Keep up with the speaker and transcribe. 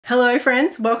Hello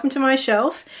friends, welcome to my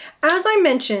shelf. As I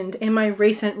mentioned in my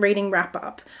recent reading wrap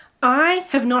up, I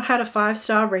have not had a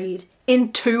 5-star read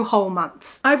in 2 whole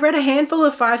months. I've read a handful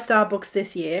of 5-star books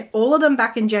this year, all of them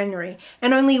back in January,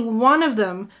 and only one of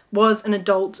them was an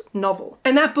adult novel.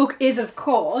 And that book is, of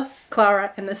course,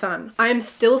 Clara and the Sun. I am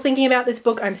still thinking about this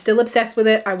book. I'm still obsessed with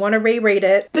it. I want to reread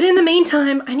it. But in the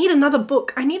meantime, I need another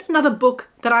book. I need another book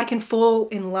that I can fall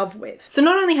in love with. So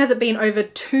not only has it been over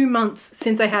 2 months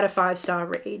since I had a 5-star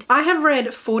read, I have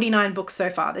read 49 books so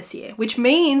far this year, which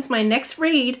means my next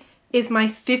read is my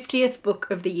 50th book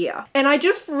of the year. And I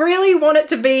just really want it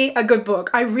to be a good book.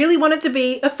 I really want it to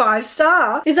be a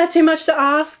 5-star. Is that too much to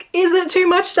ask? Is it too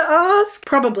much to ask?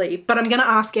 Probably, but I'm gonna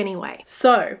ask anyway.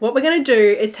 So what we're gonna do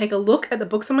is take a look at the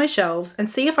books on my shelves and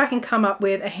see if I can come up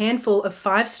with a handful of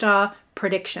 5-star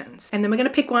predictions. And then we're gonna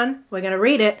pick one, we're gonna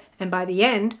read it, and by the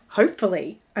end,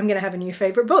 hopefully, I'm gonna have a new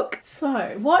favorite book.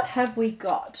 So what have we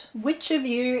got? Which of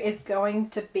you is going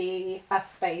to be a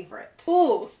favorite?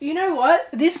 Oh, you know what?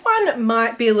 This one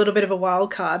might be a little bit of a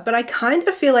wild card, but I kind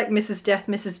of feel like Mrs.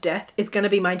 Death is gonna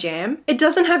be my jam. It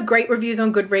doesn't have great reviews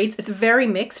on GoodReads. It's very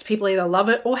mixed. People either love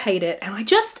it or hate it. And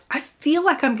I feel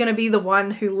like I'm gonna be the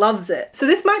one who loves it. So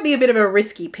this might be a bit of a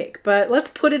risky pick, but let's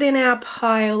put it in our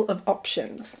pile of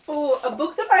options. Oh, a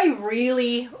book that I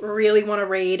really wanna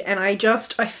read, and I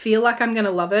feel like I'm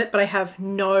gonna love it, but I have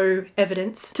no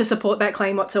evidence to support that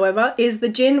claim whatsoever, is The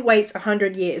Djinn Waits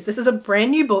 100 Years. This is a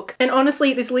brand new book, and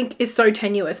honestly, this link is so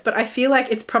tenuous, but I feel like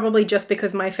it's probably just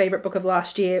because my favorite book of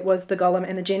last year was The Golem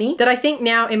and the Jinni, that I think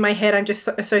now in my head I'm just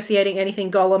associating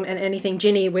anything Golem and anything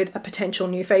Jinni with a potential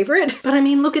new favorite. But I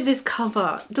mean, look at this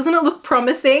cover. Doesn't it look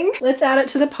promising? Let's add it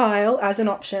to the pile as an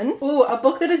option. Ooh, a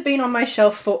book that has been on my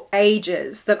shelf for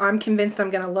ages that I'm convinced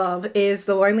I'm gonna love is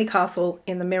The Lonely Castle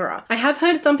in the Mirror. I have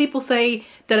heard some people say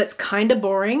that it's kind of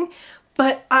boring,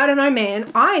 but I don't know, man.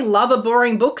 I love a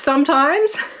boring book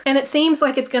sometimes. And it seems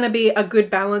like it's going to be a good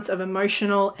balance of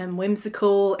emotional and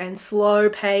whimsical and slow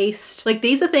paced. Like,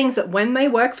 these are things that when they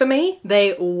work for me,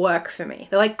 they work for me.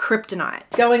 They're like kryptonite.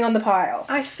 Going on the pile.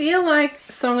 I feel like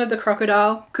Song of the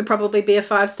Crocodile could probably be a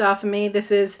 5-star for me.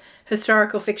 This is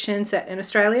historical fiction set in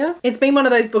Australia. It's been one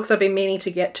of those books I've been meaning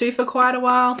to get to for quite a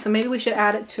while, so maybe we should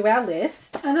add it to our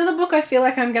list. Another book I feel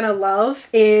like I'm gonna love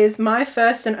is My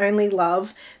First and Only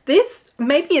Love. This,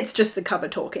 maybe it's just the cover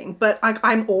talking, but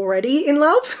I'm already in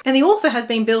love. And the author has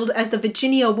been billed as the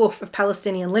Virginia Woolf of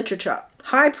Palestinian literature.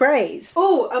 High praise.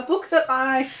 Oh, a book that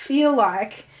I feel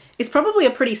like is probably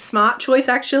a pretty smart choice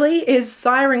actually is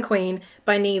Siren Queen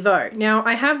by Nevo. Now,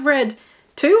 I have read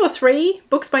 2 or 3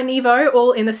 books by Nevo,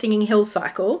 all in the Singing Hills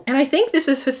cycle, and I think this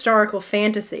is historical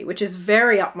fantasy, which is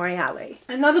very up my alley.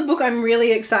 Another book I'm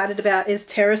really excited about is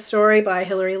Terror Story by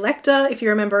Hilary Lecter. If you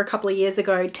remember a couple of years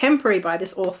ago, Temporary by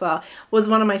this author was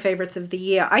one of my favorites of the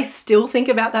year. I still think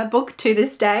about that book to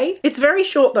this day. It's very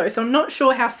short though, so I'm not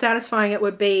sure how satisfying it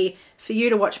would be for you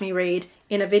to watch me read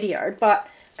in a video, but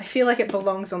I feel like it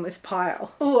belongs on this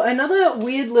pile. Oh, another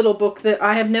weird little book that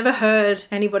I have never heard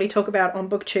anybody talk about on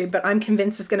BookTube, but I'm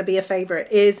convinced is going to be a favorite,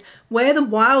 is Where the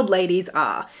Wild Ladies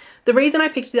Are. The reason I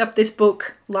picked up this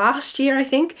book last year, I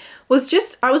think, was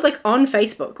just, I was like on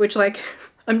Facebook, which like,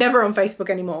 I'm never on Facebook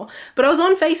anymore, but I was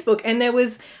on Facebook and there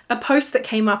was a post that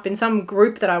came up in some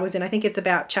group that I was in. I think it's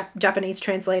about Japanese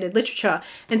translated literature,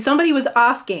 and somebody was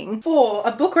asking for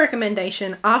a book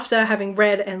recommendation after having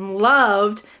read and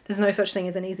loved There's No Such Thing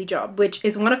as an Easy Job, which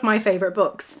is one of my favorite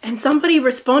books. And somebody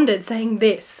responded saying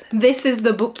this is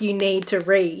the book you need to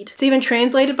read. It's even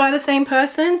translated by the same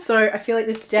person, so I feel like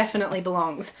this definitely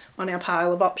belongs on our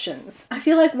pile of options. I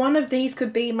feel like one of these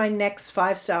could be my next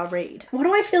 5-star read. What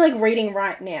do I feel like reading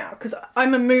right now? Because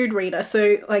I'm a mood reader,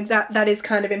 so like that is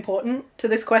kind of important to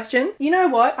this question. You know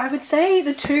what? I would say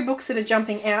the 2 books that are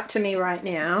jumping out to me right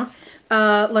now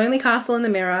are Lonely Castle in the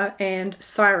Mirror and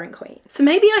Siren Queen. So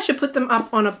maybe I should put them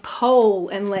up on a poll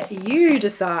and let you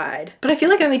decide. But I feel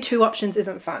like only 2 options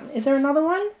isn't fun. Is there another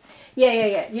one?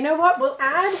 Yeah. You know what? We'll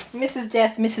add Mrs.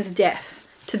 Death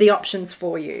to the options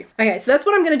for you. Okay, so that's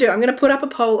what I'm going to do. I'm going to put up a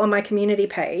poll on my community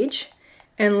page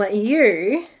and let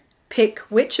you pick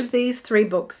which of these 3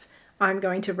 books I'm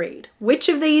going to read. Which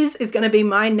of these is going to be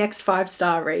my next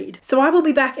 5-star read? So I will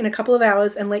be back in a couple of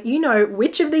hours and let you know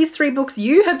which of these 3 books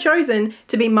you have chosen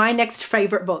to be my next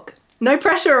favorite book. No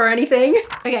pressure or anything.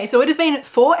 Okay, so it has been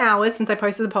 4 hours since I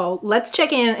posted the poll. Let's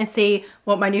check in and see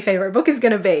what my new favorite book is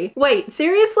gonna be. Wait,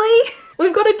 seriously?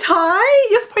 We've got a tie?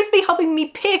 You're supposed to be helping me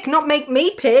pick, not make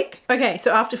me pick. Okay,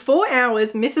 so after 4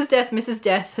 hours, Mrs.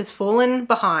 Death has fallen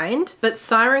behind, but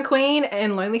Siren Queen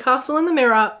and Lonely Castle in the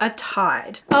Mirror are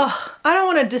tied. Oh, I don't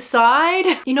want to decide.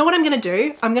 You know what I'm gonna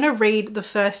do? I'm gonna read the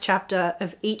first chapter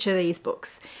of each of these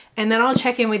books, and then I'll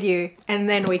check in with you, and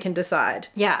then we can decide.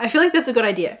 Yeah, I feel like that's a good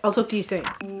idea. I'll talk to you soon.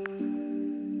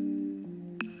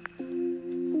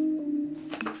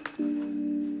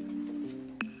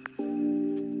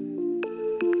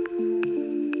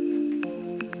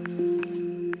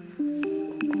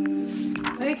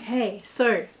 Okay,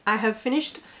 so I have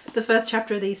finished the first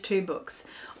chapter of these 2 books,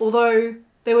 although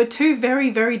they were 2 very,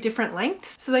 very different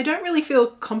lengths, so they don't really feel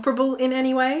comparable in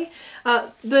any way.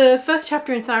 The first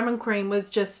chapter in Siren Queen was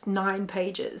just 9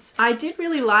 pages. I did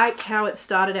really like how it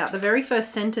started out. The very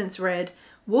first sentence read,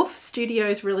 Wolf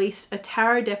Studios released a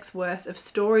tarot deck's worth of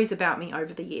stories about me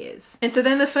over the years. And so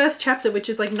then the first chapter, which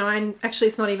is like 9, actually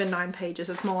it's not even 9 pages,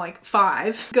 it's more like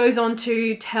 5, goes on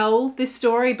to tell this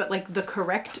story, but like the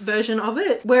correct version of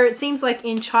it, where it seems like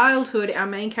in childhood our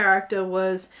main character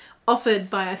was offered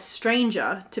by a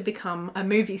stranger to become a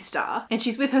movie star, and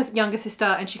she's with her younger sister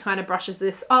and she kind of brushes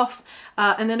this off,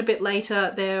 and then a bit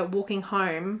later they're walking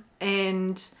home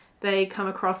and they come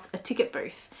across a ticket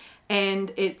booth,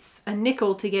 and it's a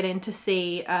nickel to get in to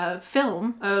see a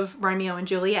film of Romeo and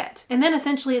Juliet. And then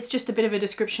essentially it's just a bit of a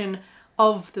description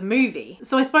of the movie.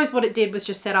 So I suppose what it did was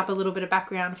just set up a little bit of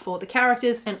background for the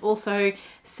characters, and also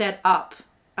set up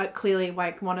clearly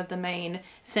like one of the main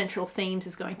central themes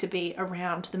is going to be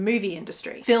around the movie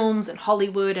industry, films and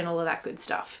Hollywood and all of that good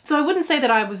stuff. So I wouldn't say that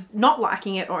I was not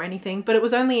liking it or anything, but it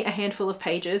was only a handful of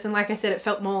pages, and like I said, it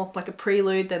felt more like a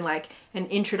prelude than like an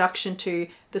introduction to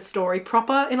the story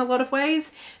proper in a lot of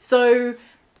ways. So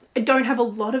I don't have a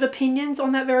lot of opinions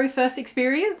on that very first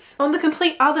experience. On the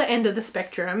complete other end of the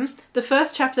spectrum, the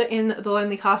first chapter in The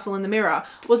Lonely Castle in the Mirror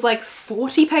was like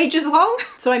 40 pages long.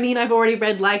 So I mean, I've already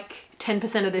read like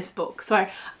 10% of this book. So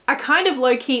I kind of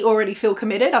low-key already feel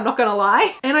committed, I'm not gonna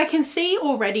lie. And I can see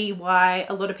already why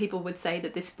a lot of people would say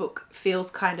that this book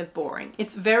feels kind of boring.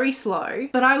 It's very slow,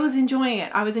 but I was enjoying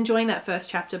it. I was enjoying that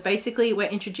first chapter. Basically, we're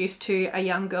introduced to a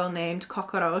young girl named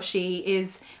Kokoro. She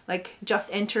is like just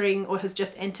entering or has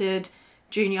just entered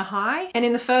junior high, and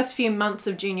in the first few months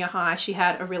of junior high she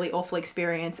had a really awful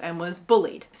experience and was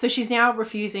bullied. So she's now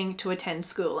refusing to attend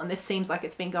school, and this seems like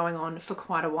it's been going on for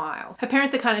quite a while. Her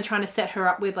parents are kind of trying to set her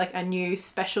up with like a new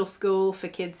special school for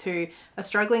kids who are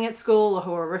struggling at school or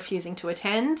who are refusing to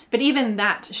attend, but even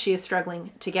that she is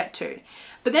struggling to get to.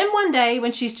 But then one day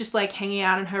when she's just like hanging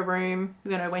out in her room,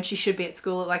 you know, when she should be at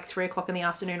school at like 3 o'clock in the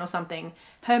afternoon or something,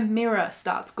 her mirror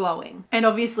starts glowing. And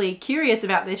obviously curious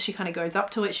about this, she kind of goes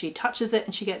up to it, she touches it,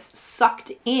 and she gets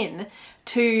sucked in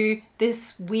to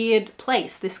this weird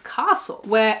place, this castle,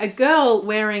 where a girl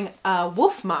wearing a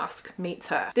wolf mask meets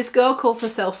her. This girl calls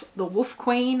herself the Wolf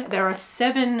Queen. There are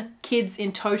 7 kids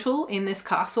in total in this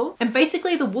castle. And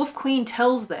basically the Wolf Queen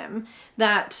tells them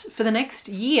that for the next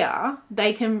year,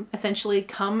 they can essentially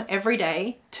come every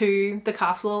day to the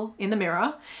castle in the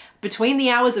mirror between the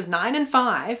hours of 9 and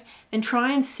 5 and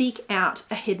try and seek out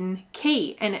a hidden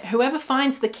key. And whoever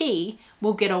finds the key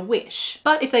will get a wish.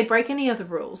 But if they break any of the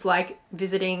rules, like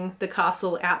visiting the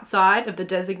castle outside of the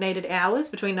designated hours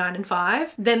between 9 and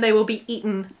 5, then they will be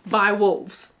eaten by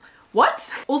wolves.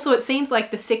 What? Also, it seems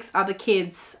like the 6 other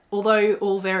kids, although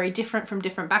all very different from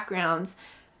different backgrounds,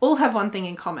 all have one thing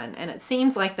in common, and it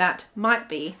seems like that might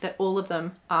be that all of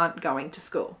them aren't going to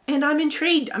school. And I'm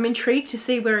intrigued. I'm intrigued to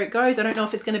see where it goes. I don't know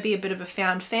if it's going to be a bit of a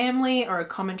found family or a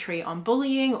commentary on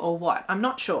bullying or what. I'm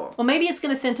not sure. Or maybe it's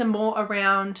going to center more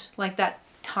around like that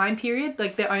time period,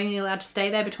 like they're only allowed to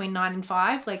stay there between 9 and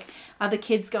 5. Like, are the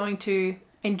kids going to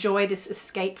enjoy this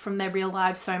escape from their real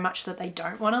lives so much that they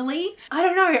don't want to leave? I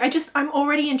don't know. I'm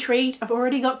already intrigued. I've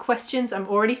already got questions. I'm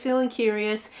already feeling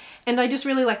curious, and I just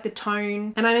really like the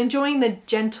tone, and I'm enjoying the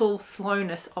gentle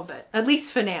slowness of it, at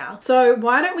least for now. So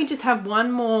why don't we just have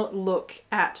one more look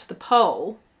at the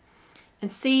poll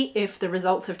and see if the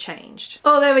results have changed.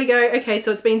 Oh, there we go. Okay,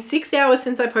 so it's been 6 hours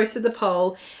since I posted the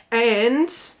poll,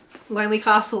 and Lonely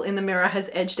Castle in the Mirror has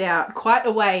edged out quite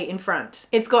a way in front.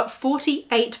 It's got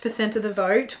 48% of the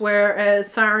vote,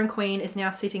 whereas Siren Queen is now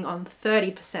sitting on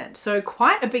 30%. So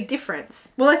quite a big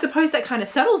difference. Well, I suppose that kind of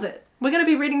settles it. We're going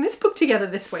to be reading this book together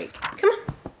this week. Come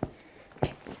on.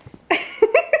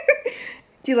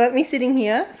 Do you like me sitting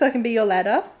here so I can be your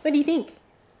ladder? What do you think?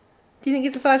 Do you think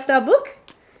it's a 5-star book?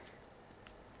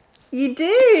 You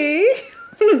do?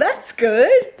 That's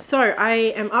good. So I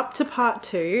am up to part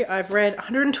 2. I've read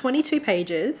 122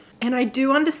 pages, and I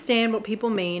do understand what people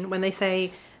mean when they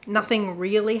say nothing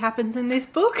really happens in this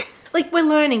book. Like, we're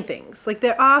learning things. Like,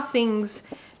 there are things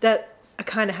that are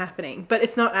kind of happening, but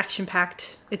it's not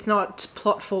action-packed. It's not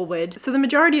plot forward. So the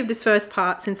majority of this first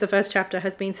part, since the first chapter,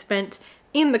 has been spent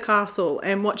in the castle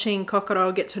and watching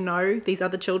Kokoro get to know these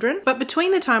other children. But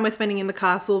between the time we're spending in the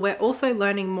castle, we're also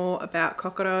learning more about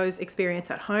Kokoro's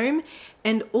experience at home,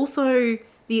 and also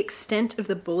the extent of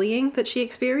the bullying that she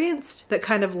experienced that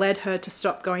kind of led her to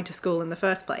stop going to school in the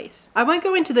first place. I won't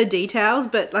go into the details,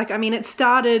 but like, I mean, it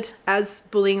started, as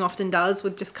bullying often does,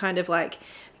 with just kind of like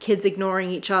kids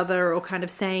ignoring each other or kind of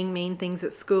saying mean things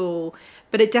at school,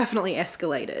 but it definitely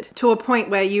escalated to a point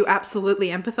where you absolutely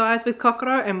empathize with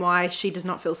Kokoro and why she does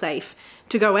not feel safe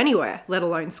to go anywhere, let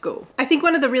alone school. I think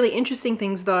one of the really interesting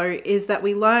things though is that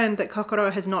we learned that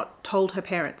Kokoro has not told her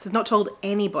parents, has not told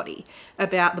anybody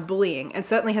about the bullying, and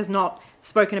certainly has not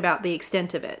spoken about the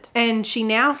extent of it. And she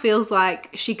now feels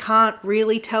like she can't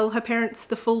really tell her parents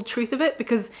the full truth of it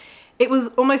because it was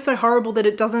almost so horrible that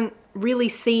it doesn't really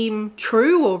seem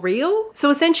true or real. So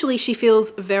essentially she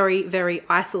feels very, very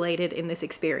isolated in this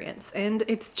experience, and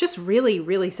it's just really,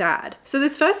 really sad. So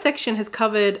this first section has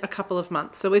covered a couple of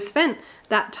months. So we've spent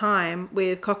that time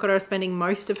with Kokoro spending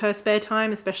most of her spare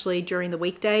time, especially during the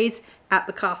weekdays, at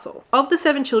the castle. Of the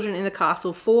 7 children in the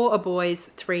castle, 4 are boys,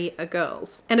 3 are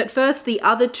girls. And at first the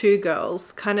other 2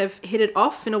 girls kind of hit it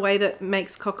off in a way that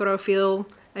makes Kokoro feel,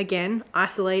 again,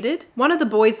 isolated. One of the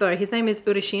boys though, his name is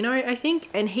Urashino, I think,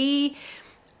 and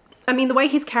I mean, the way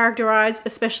he's characterized,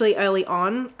 especially early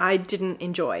on, I didn't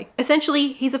enjoy.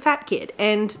 Essentially, he's a fat kid,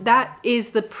 and that is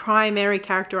the primary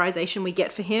characterization we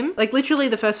get for him. Like, literally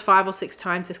the first 5 or 6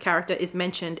 times this character is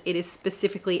mentioned, it is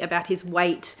specifically about his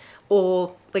weight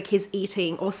or like his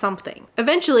eating or something.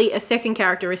 Eventually, a second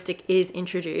characteristic is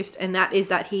introduced, and that is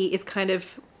that he is kind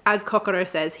of, as Kokoro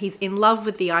says, he's in love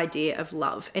with the idea of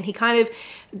love, and he kind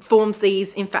of forms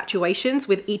these infatuations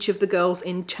with each of the girls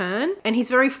in turn, and he's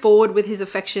very forward with his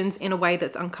affections in a way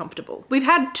that's uncomfortable. We've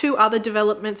had 2 other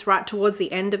developments right towards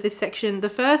the end of this section. The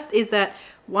first is that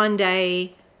one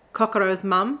day Kokoro's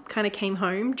mum kind of came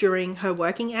home during her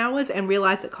working hours and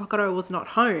realized that Kokoro was not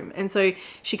home. And so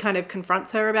she kind of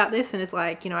confronts her about this and is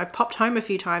like, you know, I've popped home a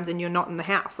few times and you're not in the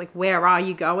house. Like, where are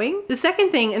you going? The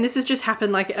second thing, and this has just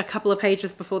happened like a couple of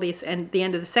pages before this and the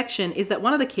end of the section, is that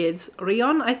one of the kids,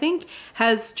 Rion, I think,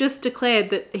 has just declared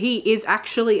that he is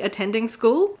actually attending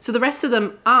school. So the rest of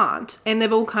them aren't, and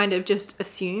they've all kind of just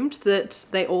assumed that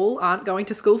they all aren't going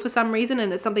to school for some reason,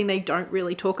 and it's something they don't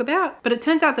really talk about. But it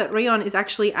turns out that Rion is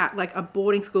actually at like a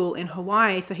boarding school in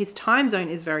Hawaii, so his time zone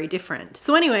is very different.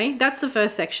 So anyway, that's the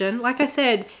first section. Like I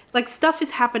said, like, stuff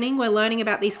is happening. We're learning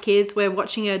about these kids. We're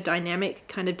watching a dynamic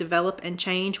kind of develop and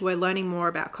change. We're learning more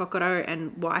about Kokoro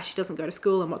and why she doesn't go to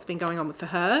school and what's been going on for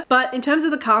her. But in terms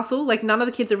of the castle, like, none of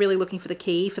the kids are really looking for the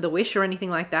key, for the wish or anything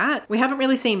like that. We haven't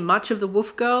really seen much of the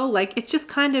wolf girl. Like, it just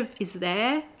kind of is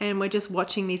there and we're just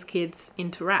watching these kids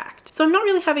interact. So I'm not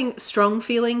really having strong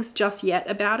feelings just yet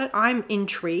about it. I'm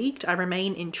intrigued. I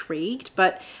remain intrigued,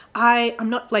 but I'm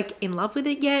not like in love with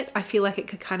it yet. I feel like it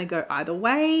could kind of go either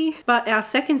way. But our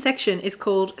second section is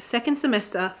called Second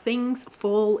Semester Things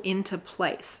Fall into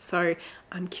Place. So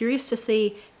I'm curious to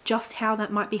see just how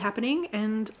that might be happening,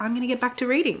 and I'm gonna get back to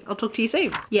reading. I'll talk to you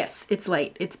soon. Yes, it's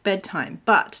late, it's bedtime,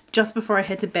 but just before I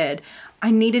head to bed, I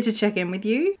needed to check in with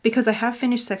you because I have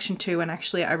finished section 2, and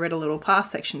actually I read a little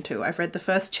past section 2. I've read the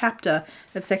first chapter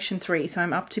of section 3, so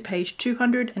I'm up to page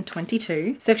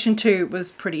 222. Section 2 was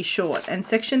pretty short, and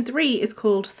section 3 is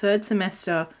called Third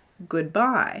Semester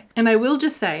Goodbye. And I will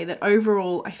just say that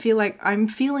overall, I feel like I'm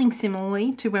feeling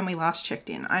similarly to when we last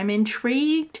checked in. I'm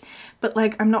intrigued, but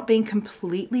like I'm not being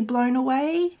completely blown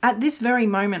away. At this very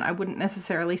moment, I wouldn't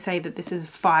necessarily say that this is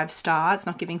 5 stars,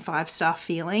 not giving 5-star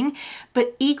feeling,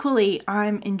 but equally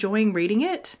I'm enjoying reading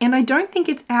it. And I don't think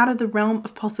it's out of the realm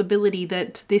of possibility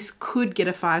that this could get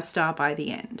a 5-star by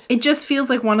the end. It just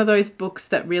feels like one of those books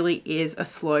that really is a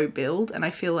slow build, and I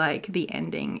feel like the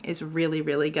ending is really,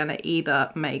 really gonna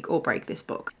either make or break this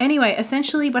book. Anyway,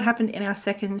 essentially what happened in our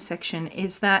second section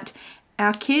is that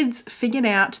our kids figured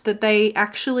out that they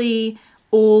actually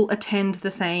all attend the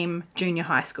same junior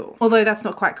high school. Although that's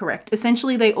not quite correct.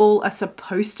 Essentially, they all are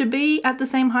supposed to be at the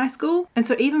same high school. And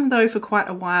so even though for quite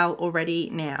a while already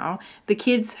now, the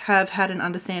kids have had an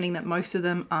understanding that most of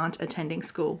them aren't attending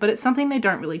school, but it's something they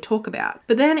don't really talk about.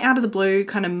 But then out of the blue,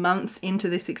 kind of months into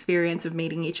this experience of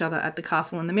meeting each other at the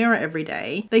castle in the mirror every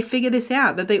day, they figure this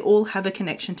out, that they all have a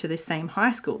connection to this same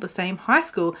high school, the same high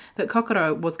school that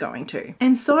Kokoro was going to.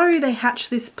 And so they hatch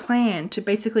this plan to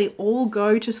basically all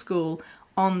go to school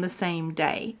on the same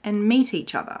day and meet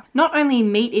each other. Not only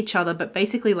meet each other, but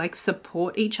basically like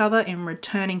support each other in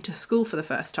returning to school for the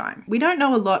first time. We don't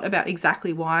know a lot about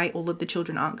exactly why all of the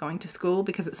children aren't going to school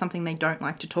because it's something they don't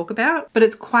like to talk about, but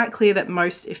it's quite clear that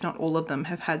most, if not all of them,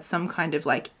 have had some kind of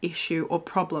like issue or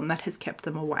problem that has kept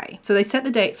them away. So they set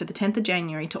the date for the 10th of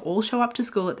January to all show up to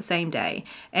school at the same day,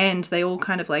 and they all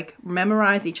kind of like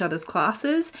memorize each other's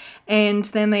classes, and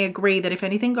then they agree that if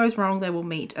anything goes wrong, they will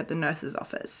meet at the nurse's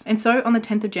office. And so on the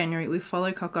 10th of January, we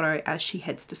follow Kokoro as she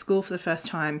heads to school for the first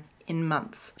time in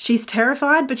months. She's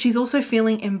terrified, but she's also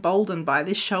feeling emboldened by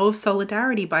this show of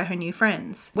solidarity by her new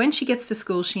friends. When she gets to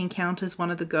school, she encounters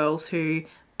one of the girls who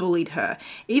bullied her.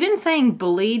 Even saying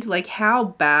bullied, like how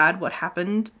bad what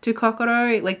happened to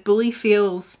Kokoro, like bully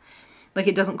feels like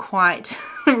it doesn't quite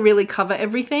really cover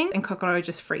everything, and Kokoro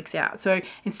just freaks out. So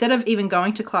instead of even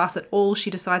going to class at all, she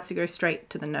decides to go straight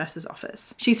to the nurse's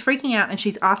office. She's freaking out and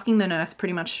she's asking the nurse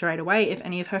pretty much straight away if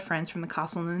any of her friends from the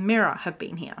Castle in the Mirror have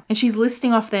been here. And she's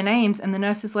listing off their names, and the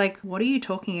nurse is like, what are you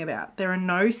talking about? There are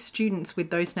no students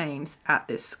with those names at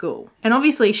this school. And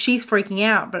obviously she's freaking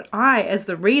out, but I, as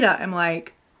the reader, am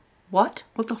like, what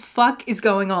the fuck is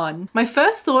going on? My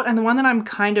first thought, and the one that I'm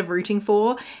kind of rooting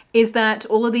for, is that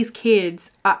all of these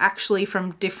kids are actually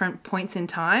from different points in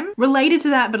time. Related to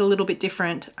that, but a little bit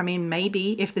different. I mean,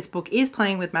 maybe if this book is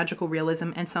playing with magical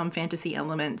realism and some fantasy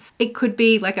elements, it could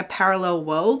be like a parallel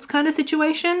worlds kind of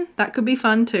situation. That could be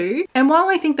fun too. And while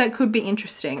I think that could be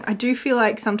interesting, I do feel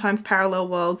like sometimes parallel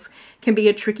worlds can be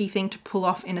a tricky thing to pull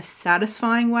off in a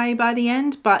satisfying way by the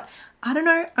end, but I don't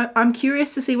know, I'm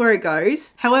curious to see where it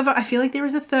goes. However, I feel like there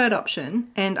is a third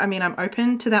option, and I mean, I'm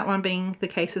open to that one being the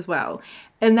case as well.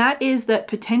 And that is that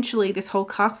potentially this whole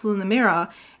Castle in the Mirror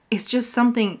is just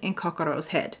something in Kokoro's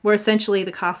head, where essentially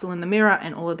the Castle in the Mirror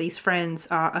and all of these friends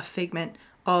are a figment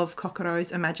of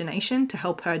Kokoro's imagination to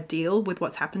help her deal with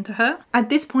what's happened to her. At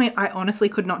this point, I honestly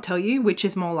could not tell you which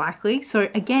is more likely. So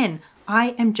again, I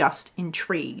am just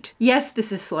intrigued. Yes,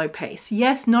 this is slow pace.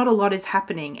 Yes, not a lot is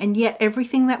happening. And yet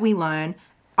everything that we learn,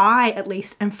 I at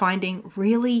least am finding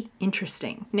really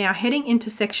interesting. Now heading into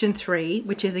section 3,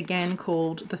 which is again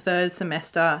called the third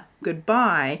semester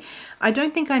goodbye, I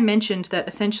don't think I mentioned that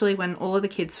essentially when all of the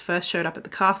kids first showed up at the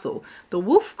castle, the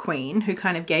Wolf Queen, who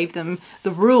kind of gave them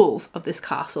the rules of this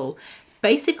castle,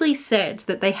 basically said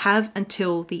that they have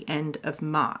until the end of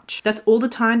March. That's all the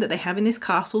time that they have in this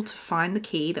castle to find the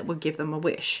key that will give them a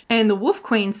wish. And the Wolf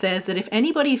Queen says that if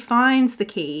anybody finds the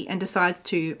key and decides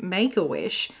to make a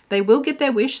wish, they will get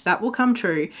their wish, that will come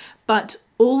true, but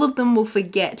all of them will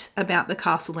forget about the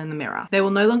Castle in the Mirror. They will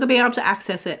no longer be able to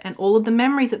access it, and all of the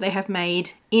memories that they have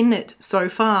made in it so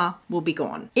far will be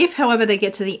gone. If, however, they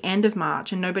get to the end of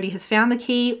March and nobody has found the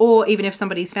key, or even if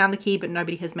somebody's found the key but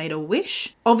nobody has made a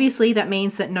wish, obviously that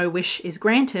means that no wish is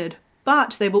granted,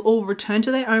 but they will all return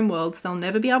to their own worlds. They'll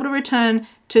never be able to return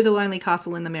to the lonely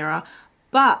Castle in the Mirror,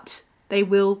 but they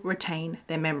will retain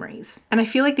their memories. And I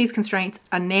feel like these constraints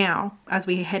are now, as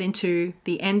we head into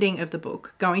the ending of the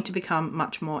book, going to become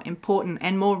much more important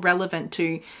and more relevant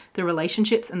to the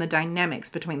relationships and the dynamics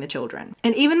between the children.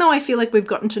 And even though I feel like we've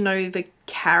gotten to know the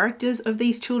characters of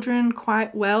these children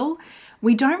quite well,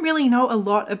 we don't really know a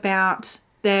lot about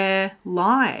their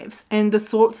lives and the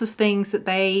sorts of things that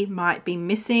they might be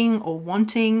missing or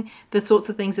wanting, the sorts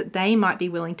of things that they might be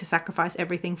willing to sacrifice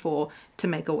everything for to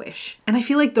make a wish. And I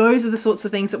feel like those are the sorts of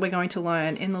things that we're going to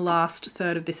learn in the last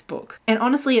third of this book. And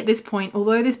honestly, at this point,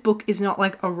 although this book is not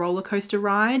like a roller coaster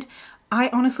ride, I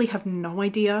honestly have no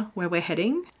idea where we're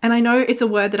heading. And I know it's a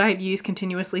word that I have used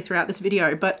continuously throughout this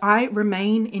video, but I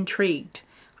remain intrigued.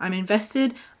 I'm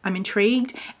invested, I'm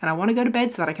intrigued, and I want to go to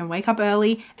bed so that I can wake up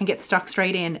early and get stuck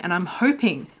straight in. And I'm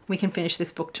hoping we can finish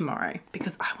this book tomorrow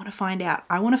because I want to find out.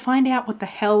 I want to find out what the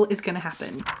hell is going to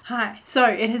happen. Hi. So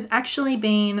it has actually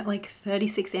been like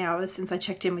 36 hours since I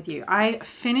checked in with you. I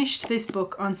finished this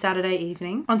book on Saturday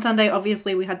evening. On Sunday,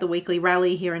 obviously, we had the weekly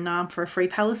rally here in Naarm for a Free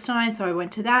Palestine. So I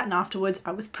went to that, and afterwards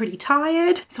I was pretty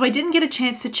tired. So I didn't get a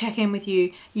chance to check in with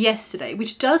you yesterday,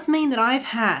 which does mean that I've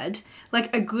had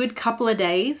like a good couple of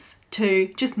days to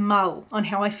just mull on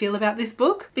how I feel about this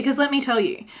book. Because let me tell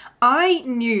you, I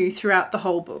knew throughout the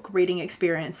whole book reading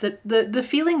experience that the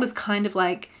feeling was kind of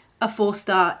like a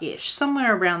 4-star-ish,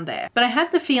 somewhere around there. But I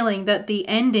had the feeling that the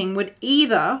ending would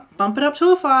either bump it up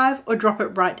to a 5 or drop it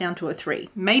right down to a 3,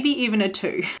 maybe even a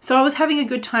 2. So I was having a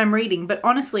good time reading, but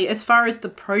honestly, as far as the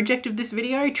project of this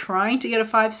video, trying to get a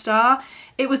 5-star,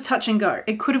 it was touch and go.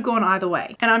 It could have gone either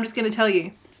way. And I'm just gonna tell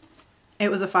you, It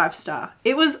was a 5-star.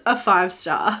 It was a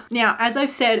 5-star. Now, as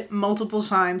I've said multiple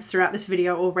times throughout this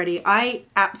video already, I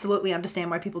absolutely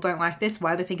understand why people don't like this,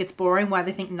 why they think it's boring, why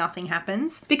they think nothing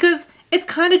happens, because it's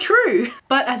kind of true.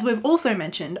 But as we've also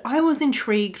mentioned, I was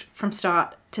intrigued from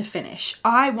start to finish.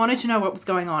 I wanted to know what was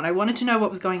going on. I wanted to know what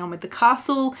was going on with the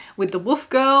castle, with the wolf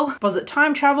girl. Was it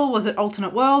time travel? Was it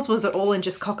alternate worlds? Was it all in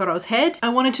just Kokoro's head? I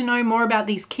wanted to know more about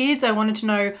these kids. I wanted to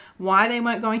know why they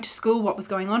weren't going to school, what was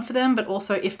going on for them, but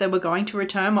also if they were going to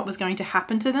return, what was going to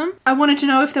happen to them. I wanted to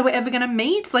know if they were ever going to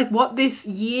meet, like what this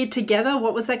year together,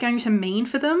 what was that going to mean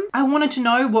for them? I wanted to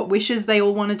know what wishes they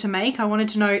all wanted to make. I wanted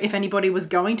to know if anybody was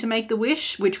going to make the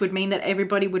wish, which would mean that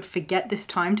everybody would forget this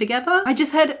time together. I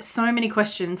just had so many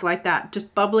questions like that,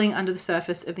 just bubbling under the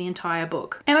surface of the entire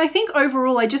book. And I think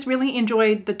overall, I just really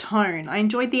enjoyed the tone. I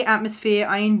enjoyed the atmosphere.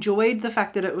 I enjoyed the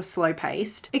fact that it was slow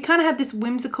paced. It kind of had this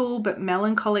whimsical but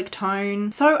melancholic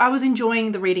tone. So I was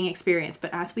enjoying the reading experience,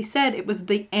 but as we said, it was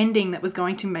the ending that was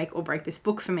going to make or break this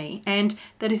book for me. And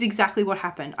that is exactly what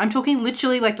happened. I'm talking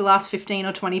literally like the last 15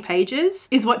 or 20 pages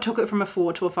is what took it from a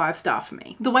 4 to a 5-star for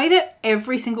me. The way that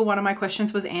every single one of my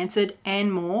questions was answered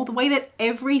and more, the way that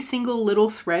every single little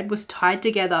thread was tied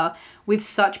together with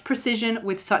such precision,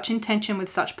 with such intention, with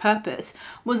such purpose,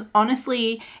 was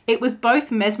honestly, it was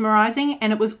both mesmerizing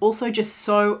and it was also just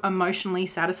so emotionally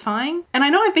satisfying. And I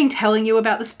know I've been telling you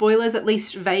about the spoilers, at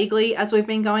least vaguely, as we've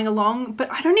been going along,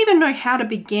 but I don't even know how to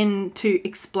begin to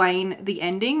explain the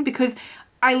ending because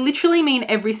I literally mean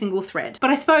every single thread.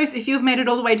 But I suppose if you've made it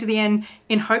all the way to the end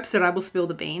in hopes that I will spill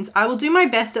the beans, I will do my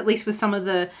best at least with some of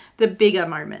the bigger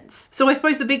moments. So I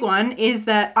suppose the big one is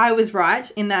that I was right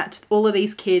in that all of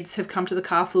these kids have come to the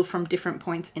castle from different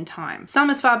points in time. Some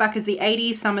as far back as the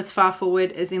 80s, some as far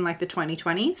forward as in like the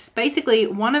 2020s. Basically,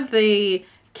 one of the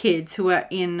kids who are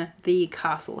in the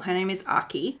castle, her name is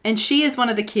Aki, and she is one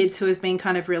of the kids who has been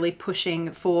kind of really pushing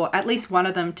for at least one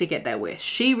of them to get their wish.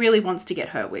 She really wants to get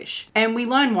her wish, and we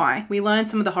learn why. We learn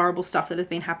some of the horrible stuff that has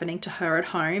been happening to her at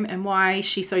home and why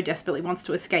she so desperately wants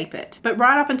to escape it. But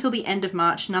right up until the end of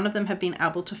March, none of them have been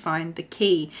able to find the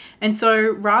key, and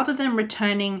so rather than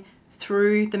returning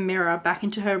through the mirror back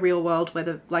into her real world where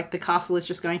the castle is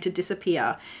just going to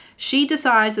disappear, she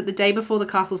decides that the day before the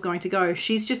castle's going to go,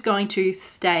 she's just going to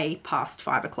stay past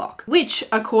 5 o'clock, which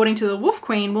according to the Wolf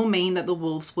Queen will mean that the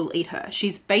wolves will eat her.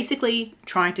 She's basically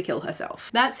trying to kill herself.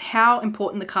 That's how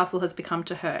important the castle has become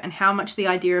to her and how much the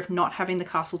idea of not having the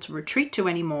castle to retreat to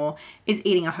anymore is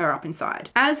eating her up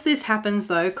inside. As this happens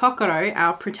though, Kokoro,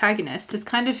 our protagonist, has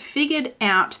kind of figured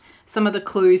out some of the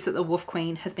clues that the Wolf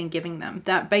Queen has been giving them.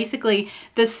 That basically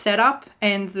the setup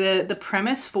and the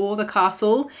premise for the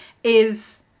castle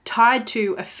is tied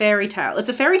to a fairy tale. It's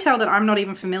a fairy tale that I'm not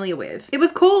even familiar with. It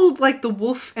was called like The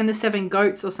Wolf and the 7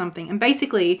 Goats or something. And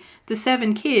basically the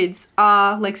 7 kids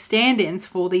are like stand-ins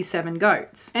for these 7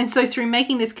 goats. And so through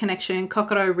making this connection,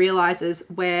 Kokoro realizes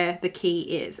where the key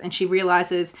is. And she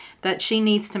realizes that she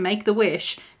needs to make the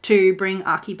wish to bring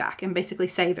Aki back and basically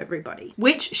save everybody,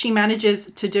 which she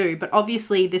manages to do. But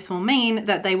obviously this will mean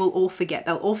that they will all forget.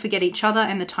 They'll all forget each other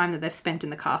and the time that they've spent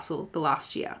in the castle the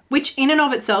last year, which in and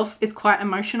of itself is quite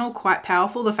emotional, quite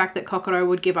powerful. The fact that Kokoro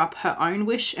would give up her own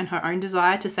wish and her own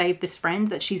desire to save this friend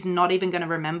that she's not even going to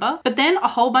remember. But then a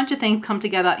whole bunch of things come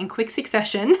together in quick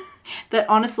succession that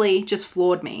honestly just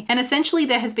floored me. And essentially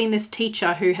there has been this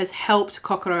teacher who has helped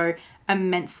Kokoro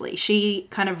immensely. She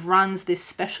kind of runs this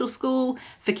special school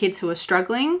for kids who are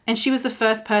struggling, and she was the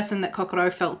first person that Kokoro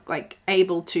felt like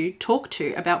able to talk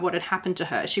to about what had happened to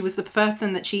her. She was the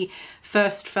person that she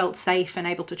first felt safe and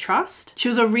able to trust. She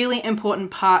was a really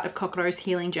important part of Kokoro's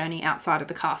healing journey outside of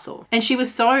the castle, and she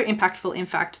was so impactful in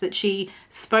fact that she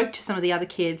spoke to some of the other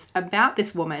kids about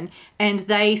this woman and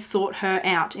they sought her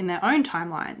out in their own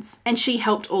timelines, and she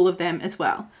helped all of them as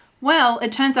well. Well,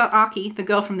 it turns out Aki, the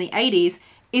girl from the 80s,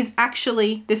 is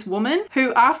actually this woman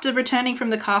who, after returning from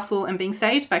the castle and being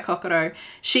saved by Kokoro,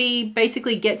 she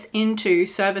basically gets into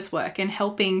service work and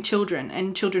helping children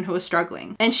and children who are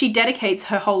struggling. And she dedicates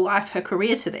her whole life, her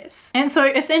career to this. And so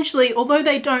essentially, although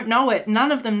they don't know it,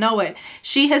 none of them know it,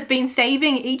 she has been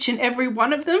saving each and every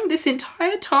one of them this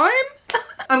entire time.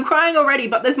 I'm crying already,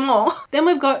 but there's more. Then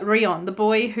we've got Rion, the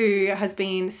boy who has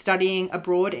been studying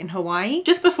abroad in Hawaii.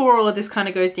 Just before all of this kind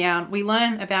of goes down, we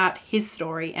learn about his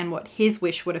story and what his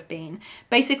wish would have been.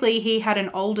 Basically, he had an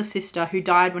older sister who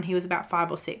died when he was about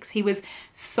 5 or 6. He was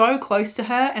so close to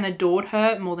her and adored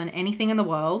her more than anything in the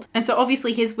world. And so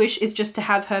obviously his wish is just to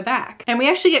have her back. And we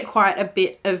actually get quite a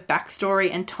bit of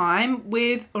backstory and time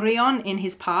with Rion in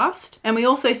his past. And we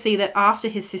also see that after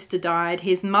his sister died,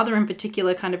 his mother in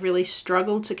particular kind of really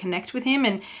struggled to connect with him,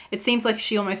 and it seems like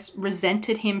she almost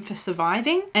resented him for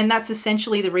surviving, and that's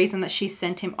essentially the reason that she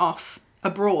sent him off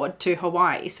abroad to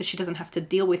Hawaii so she doesn't have to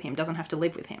deal with him, doesn't have to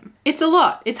live with him. It's a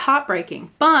lot. It's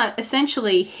heartbreaking. But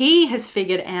essentially, he has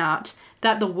figured out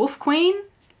that the Wolf Queen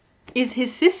is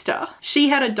his sister. She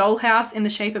had a dollhouse in the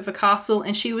shape of a castle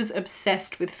and she was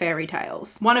obsessed with fairy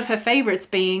tales. One of her favorites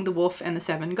being The Wolf and the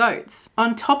Seven Goats.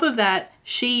 On top of that,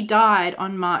 she died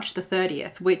on March the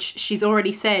 30th, which she's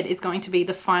already said is going to be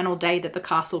the final day that the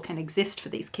castle can exist for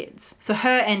these kids. So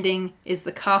her ending is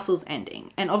the castle's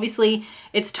ending. And obviously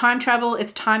it's time travel,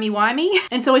 it's timey-wimey.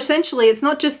 And so essentially it's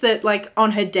not just that like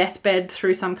on her deathbed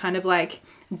through some kind of like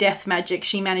death magic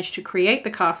she managed to create the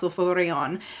castle for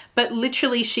Rion, but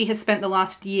literally she has spent the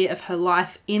last year of her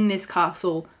life in this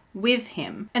castle with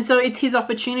him. And so it's his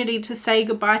opportunity to say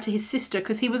goodbye to his sister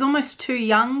because he was almost too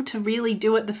young to really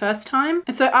do it the first time.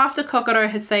 And so after Kokoro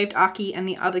has saved Aki and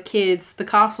the other kids, the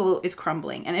castle is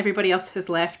crumbling and everybody else has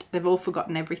left. They've all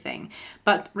forgotten everything.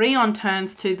 But Rion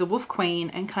turns to the Wolf Queen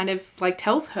and kind of like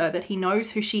tells her that he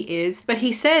knows who she is, but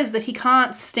he says that he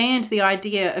can't stand the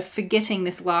idea of forgetting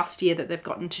this last year that they've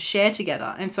gotten to share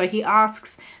together. And so he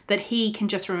asks that he can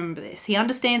just remember this. He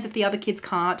understands if the other kids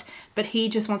can't, but he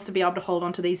just wants to be able to hold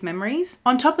on to these memories.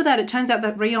 On top of that, it turns out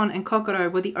that Rion and Kokoro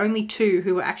were the only two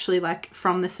who were actually like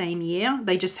from the same year.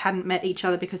 They just hadn't met each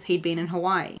other because he'd been in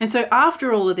Hawaii. And so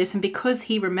after all of this, and because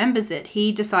he remembers it,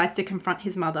 he decides to confront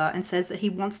his mother and says that he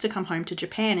wants to come home to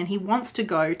Japan and he wants to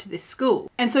go to this school.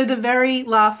 And so the very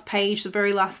last page, the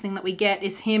very last thing that we get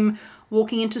is him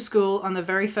walking into school on the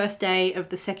very first day of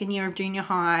the second year of junior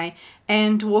high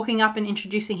and walking up and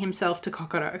introducing himself to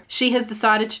Kokoro. She has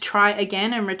decided to try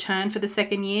again and return for the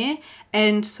second year.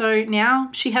 And so now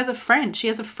she has a friend. She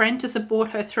has a friend to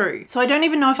support her through. So I don't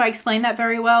even know if I explained that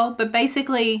very well, but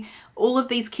basically all of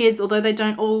these kids, although they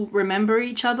don't all remember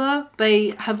each other,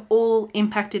 they have all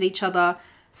impacted each other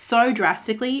so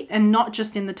drastically, and not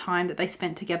just in the time that they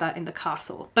spent together in the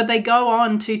castle, but they go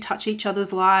on to touch each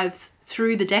other's lives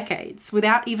through the decades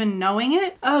without even knowing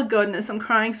it. Oh goodness, I'm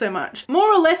crying so much.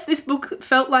 More or less, this book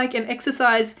felt like an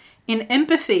exercise in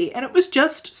empathy, and it was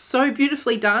just so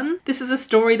beautifully done. This is a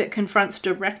story that confronts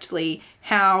directly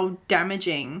how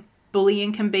damaging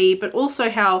bullying can be, but also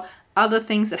how other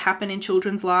things that happen in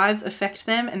children's lives affect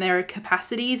them and their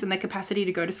capacities and their capacity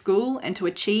to go to school and to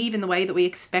achieve in the way that we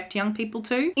expect young people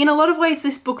to. In a lot of ways,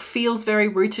 this book feels very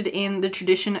rooted in the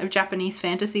tradition of Japanese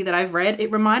fantasy that I've read.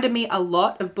 It reminded me a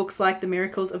lot of books like The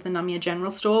Miracles of the Namiya General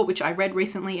Store, which I read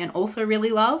recently and also really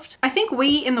loved. I think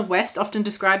we in the West often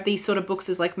describe these sort of books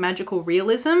as like magical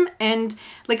realism, and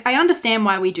like I understand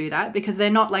why we do that because they're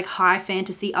not like high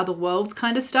fantasy other worlds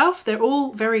kind of stuff. They're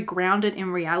all very grounded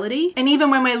in reality. And even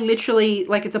when we're literally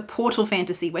like it's a portal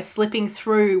fantasy, we're slipping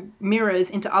through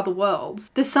mirrors into other worlds,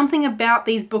 there's something about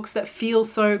these books that feel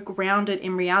so grounded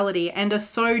in reality and are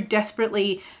so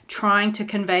desperately trying to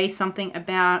convey something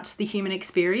about the human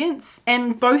experience.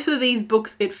 And both of these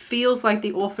books, it feels like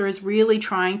the author is really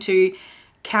trying to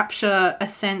capture a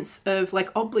sense of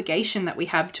like obligation that we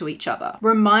have to each other,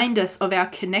 remind us of our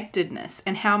connectedness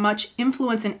and how much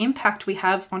influence and impact we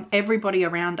have on everybody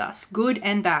around us, good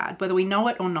and bad, whether we know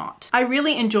it or not. I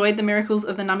really enjoyed The Miracles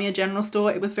of the Namiya General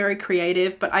Store. It was very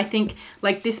creative, but I think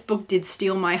like this book did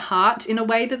steal my heart in a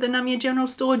way that the Namiya General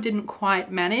Store didn't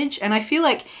quite manage. And I feel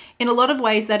like in a lot of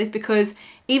ways that is because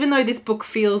even though this book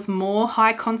feels more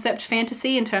high concept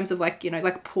fantasy in terms of like, you know,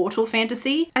 like portal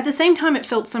fantasy, at the same time it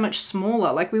felt so much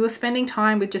smaller. Like we were spending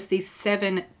time with just these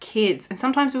 7 kids, and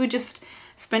sometimes we were just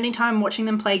spending time watching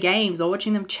them play games or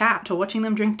watching them chat or watching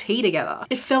them drink tea together.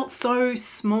 It felt so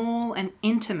small and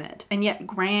intimate and yet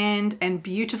grand and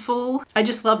beautiful. I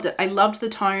just loved it. I loved the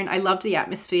tone. I loved the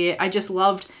atmosphere. I just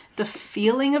loved the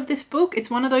feeling of this book.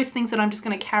 It's one of those things that I'm just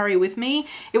going to carry with me.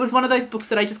 It was one of those books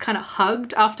that I just kind of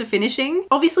hugged after finishing.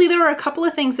 Obviously, there are a couple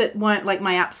of things that weren't like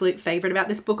my absolute favorite about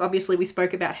this book. Obviously, we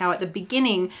spoke about how at the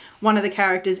beginning, one of the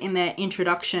characters in their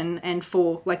introduction and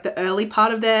for like the early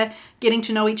part of their getting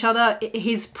to know each other,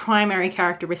 his primary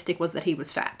characteristic was that he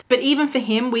was fat. But even for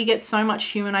him, we get so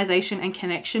much humanization and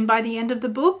connection by the end of the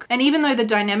book. And even though the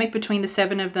dynamic between the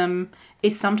 7 of them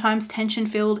is sometimes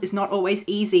tension-filled, is not always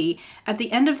easy, at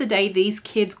the end of the day, these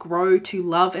kids grow to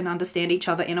love and understand each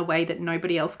other in a way that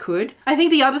nobody else could. I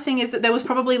think the other thing is that there was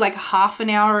probably like half an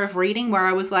hour of reading where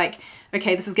I was like,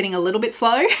 okay, this is getting a little bit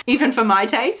slow, even for my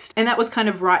taste. And that was kind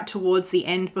of right towards the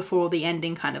end before the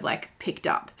ending kind of like picked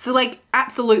up. So like,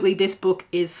 absolutely this book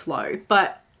is slow,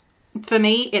 but For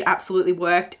me, it absolutely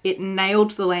worked. It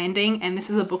nailed the landing, and this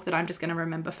is a book that I'm just going to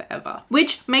remember forever,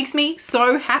 which makes me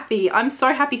so happy. I'm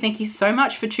so happy. Thank you so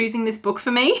much for choosing this book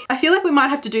for me. I feel like we might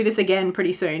have to do this again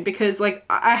pretty soon because like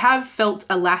I have felt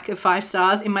a lack of 5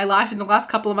 stars in my life in the last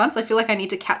couple of months. I feel like I need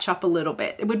to catch up a little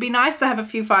bit. It would be nice to have a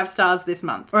few 5 stars this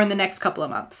month or in the next couple of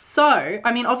months. So,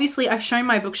 I mean, obviously I've shown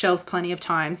my bookshelves plenty of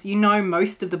times. You know,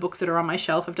 most of the books that are on my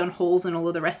shelf, I've done hauls and all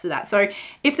of the rest of that. So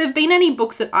if there've been any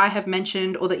books that I have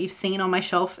mentioned or that you've seen on my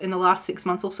shelf in the last 6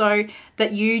 months or so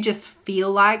that you just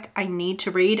feel like I need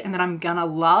to read and that I'm gonna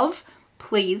love,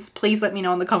 please let me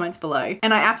know in the comments below.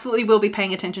 And I absolutely will be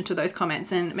paying attention to those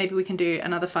comments, and maybe we can do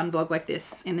another fun vlog like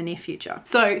this in the near future.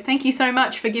 So thank you so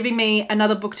much for giving me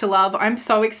another book to love. I'm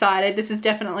so excited. This is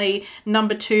definitely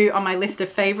number 2 on my list of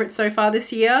favorites so far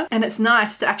this year. And it's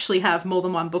nice to actually have more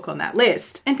than one book on that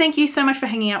list. And thank you so much for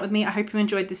hanging out with me. I hope you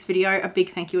enjoyed this video. A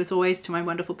big thank you as always to my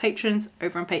wonderful patrons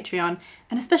over on Patreon,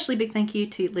 and especially big thank you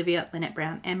to Livia, Lynette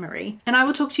Brown, and Marie. And I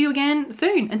will talk to you again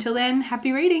soon. Until then,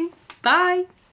 happy reading. Bye.